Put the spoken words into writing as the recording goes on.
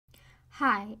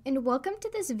Hi, and welcome to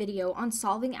this video on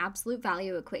solving absolute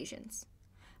value equations.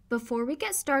 Before we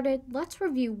get started, let's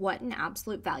review what an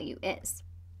absolute value is.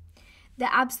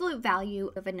 The absolute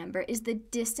value of a number is the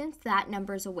distance that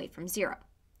number is away from zero.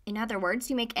 In other words,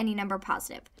 you make any number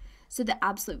positive. So the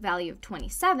absolute value of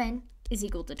 27 is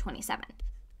equal to 27.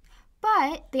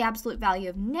 But the absolute value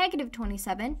of negative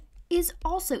 27 is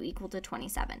also equal to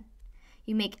 27.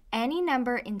 You make any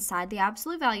number inside the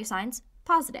absolute value signs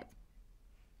positive.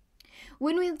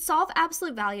 When we solve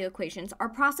absolute value equations, our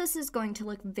process is going to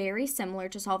look very similar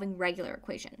to solving regular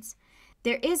equations.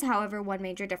 There is, however, one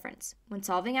major difference. When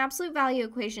solving absolute value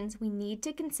equations, we need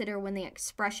to consider when the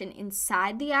expression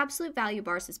inside the absolute value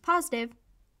bars is positive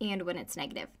and when it's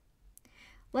negative.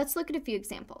 Let's look at a few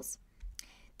examples.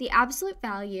 The absolute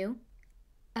value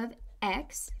of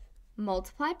x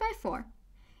multiplied by 4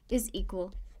 is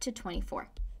equal to 24.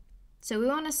 So we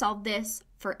want to solve this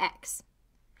for x.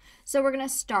 So we're going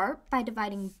to start by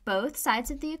dividing both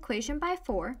sides of the equation by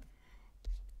 4.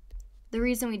 The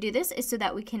reason we do this is so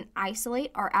that we can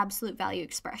isolate our absolute value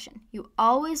expression. You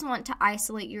always want to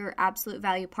isolate your absolute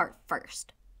value part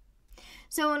first.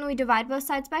 So when we divide both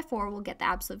sides by 4, we'll get the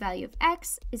absolute value of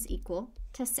x is equal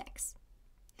to 6.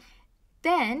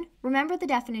 Then, remember the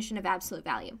definition of absolute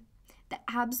value. The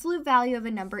absolute value of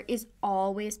a number is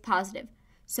always positive.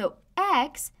 So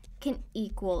x can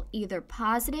equal either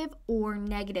positive or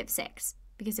negative 6.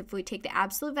 Because if we take the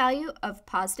absolute value of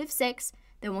positive 6,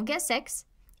 then we'll get 6.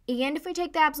 And if we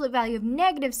take the absolute value of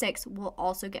negative 6, we'll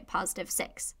also get positive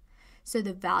 6. So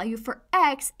the value for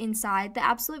x inside the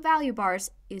absolute value bars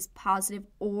is positive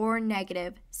or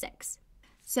negative 6.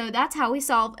 So that's how we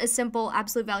solve a simple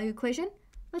absolute value equation.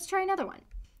 Let's try another one.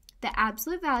 The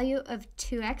absolute value of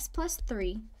 2x plus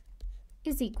 3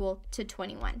 is equal to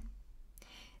 21.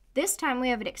 This time we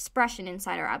have an expression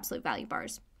inside our absolute value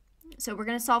bars. So we're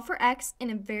going to solve for x in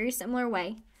a very similar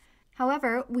way.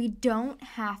 However, we don't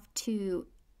have to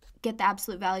get the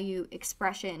absolute value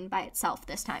expression by itself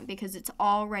this time because it's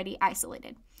already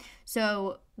isolated.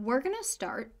 So we're going to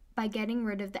start by getting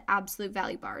rid of the absolute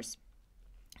value bars.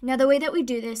 Now the way that we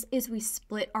do this is we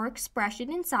split our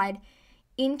expression inside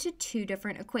into two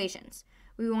different equations.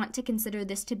 We want to consider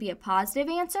this to be a positive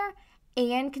answer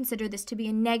and consider this to be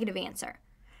a negative answer.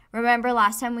 Remember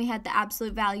last time we had the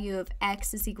absolute value of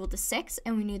x is equal to 6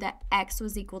 and we knew that x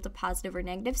was equal to positive or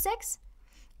negative 6.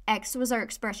 X was our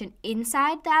expression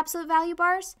inside the absolute value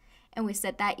bars and we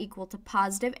set that equal to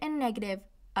positive and negative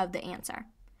of the answer.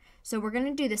 So we're going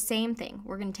to do the same thing.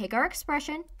 We're going to take our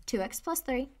expression 2x plus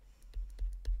 3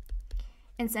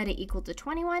 and set it equal to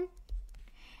 21.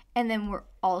 And then we're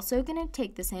also going to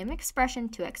take the same expression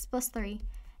 2x plus 3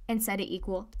 and set it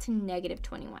equal to negative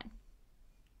 21.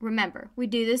 Remember, we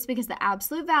do this because the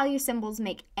absolute value symbols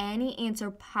make any answer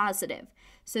positive.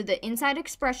 So the inside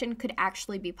expression could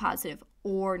actually be positive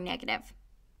or negative.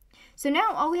 So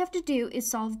now all we have to do is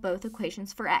solve both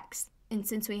equations for x. And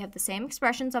since we have the same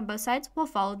expressions on both sides, we'll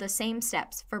follow the same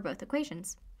steps for both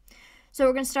equations. So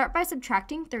we're going to start by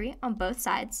subtracting 3 on both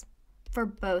sides for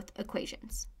both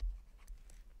equations.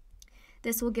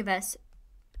 This will give us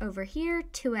over here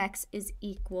 2x is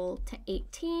equal to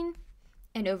 18.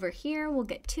 And over here, we'll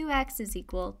get 2x is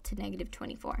equal to negative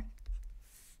 24.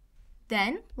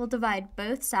 Then, we'll divide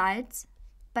both sides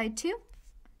by 2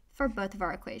 for both of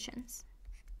our equations.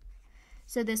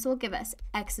 So this will give us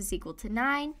x is equal to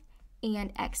 9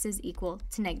 and x is equal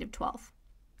to negative 12.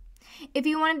 If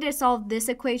you wanted to solve this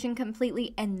equation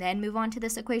completely and then move on to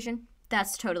this equation,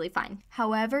 that's totally fine.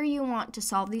 However you want to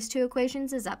solve these two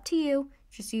equations is up to you.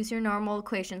 Just use your normal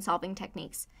equation solving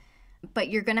techniques. But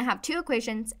you're going to have two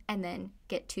equations and then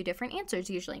get two different answers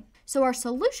usually. So our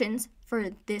solutions for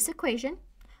this equation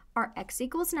are x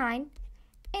equals 9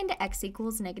 and x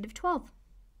equals negative 12.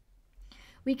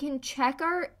 We can check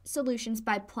our solutions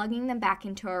by plugging them back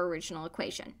into our original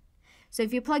equation. So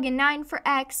if you plug in 9 for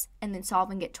x and then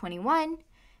solve and get 21,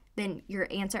 then your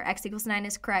answer x equals 9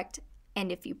 is correct.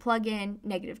 And if you plug in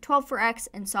negative 12 for x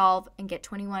and solve and get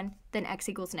 21, then x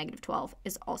equals negative 12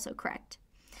 is also correct.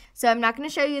 So I'm not going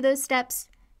to show you those steps.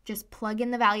 Just plug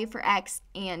in the value for x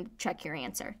and check your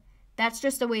answer. That's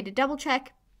just a way to double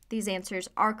check. These answers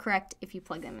are correct if you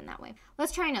plug them in that way.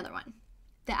 Let's try another one.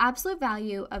 The absolute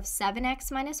value of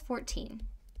 7x minus 14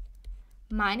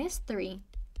 minus 3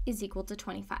 is equal to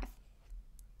 25.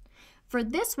 For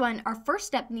this one, our first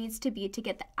step needs to be to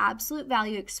get the absolute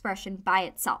value expression by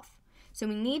itself. So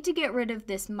we need to get rid of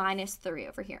this minus 3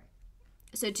 over here.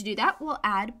 So to do that, we'll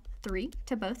add 3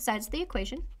 to both sides of the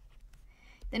equation.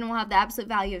 Then we'll have the absolute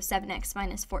value of 7x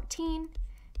minus 14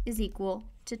 is equal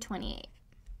to 28.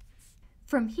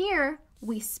 From here,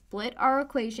 we split our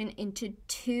equation into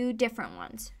two different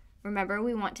ones. Remember,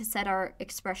 we want to set our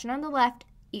expression on the left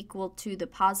equal to the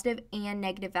positive and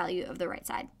negative value of the right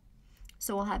side.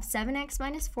 So we'll have 7x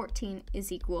minus 14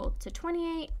 is equal to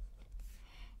 28,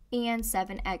 and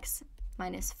 7x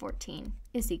minus 14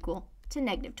 is equal to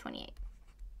negative 28.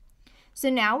 So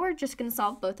now we're just going to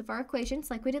solve both of our equations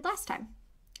like we did last time.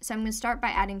 So I'm going to start by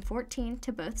adding 14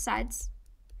 to both sides.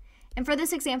 And for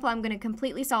this example, I'm going to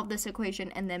completely solve this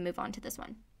equation and then move on to this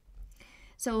one.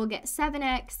 So we'll get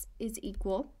 7x is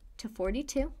equal to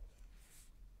 42.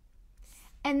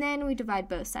 And then we divide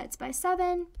both sides by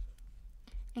 7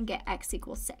 and get x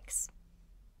equals 6.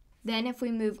 Then if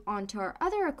we move on to our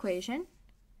other equation,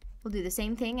 we'll do the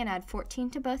same thing and add 14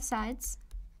 to both sides.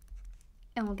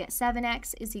 And we'll get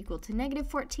 7x is equal to negative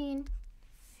 14.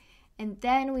 And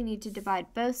then we need to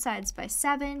divide both sides by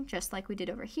 7, just like we did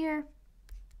over here,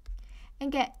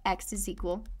 and get x is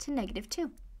equal to negative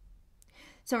 2.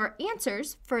 So our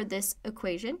answers for this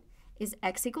equation is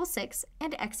x equals 6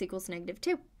 and x equals negative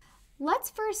 2.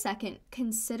 Let's for a second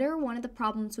consider one of the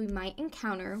problems we might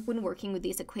encounter when working with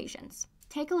these equations.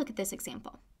 Take a look at this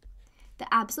example.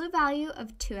 The absolute value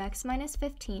of 2x minus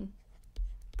 15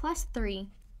 plus 3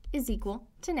 is equal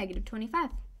to negative 25.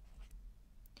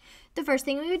 The first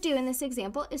thing we would do in this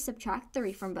example is subtract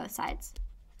 3 from both sides.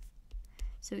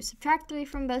 So we subtract 3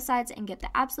 from both sides and get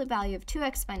the absolute value of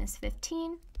 2x minus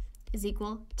 15 is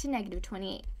equal to negative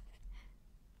 28.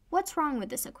 What's wrong with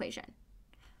this equation?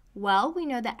 Well, we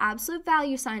know that absolute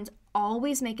value signs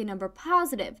always make a number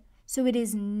positive, so it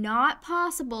is not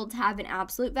possible to have an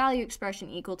absolute value expression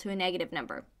equal to a negative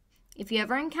number. If you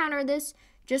ever encounter this,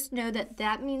 just know that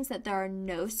that means that there are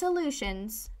no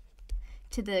solutions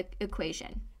to the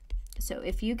equation. So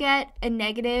if you get a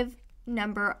negative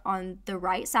number on the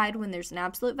right side when there's an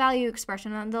absolute value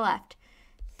expression on the left,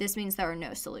 this means there are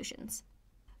no solutions.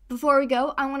 Before we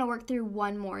go, I want to work through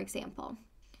one more example.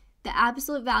 The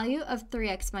absolute value of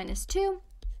 3x minus 2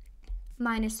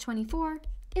 minus 24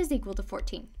 is equal to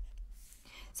 14.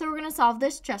 So we're going to solve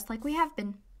this just like we have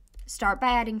been. Start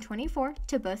by adding 24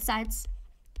 to both sides.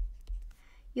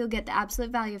 You'll get the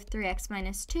absolute value of 3x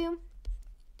minus 2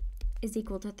 is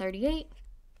equal to 38.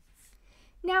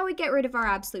 Now we get rid of our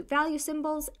absolute value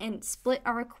symbols and split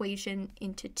our equation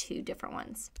into two different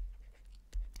ones.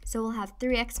 So we'll have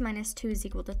 3x minus 2 is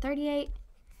equal to 38,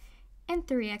 and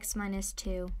 3x minus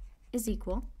 2 is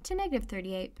equal to negative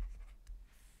 38.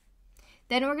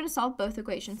 Then we're going to solve both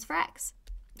equations for x.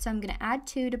 So I'm going to add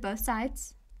 2 to both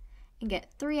sides and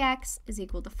get 3x is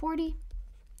equal to 40,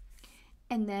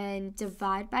 and then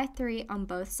divide by 3 on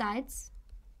both sides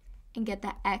and get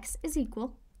that x is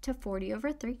equal to 40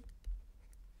 over 3.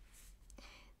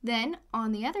 Then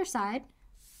on the other side,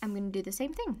 I'm going to do the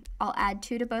same thing. I'll add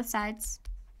 2 to both sides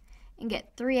and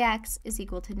get 3x is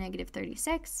equal to negative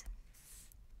 36,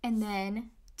 and then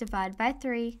divide by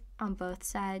 3 on both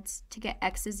sides to get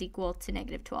x is equal to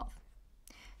negative 12.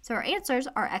 So our answers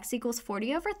are x equals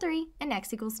 40 over 3 and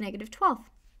x equals negative 12.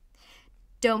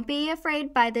 Don't be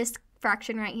afraid by this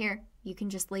fraction right here. You can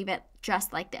just leave it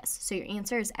just like this. So your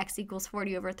answer is x equals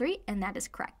 40 over 3, and that is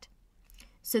correct.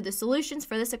 So the solutions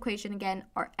for this equation again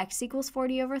are x equals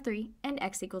 40 over 3 and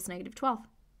x equals negative 12.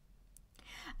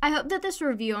 I hope that this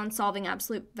review on solving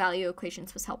absolute value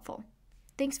equations was helpful.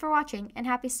 Thanks for watching and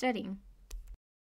happy studying.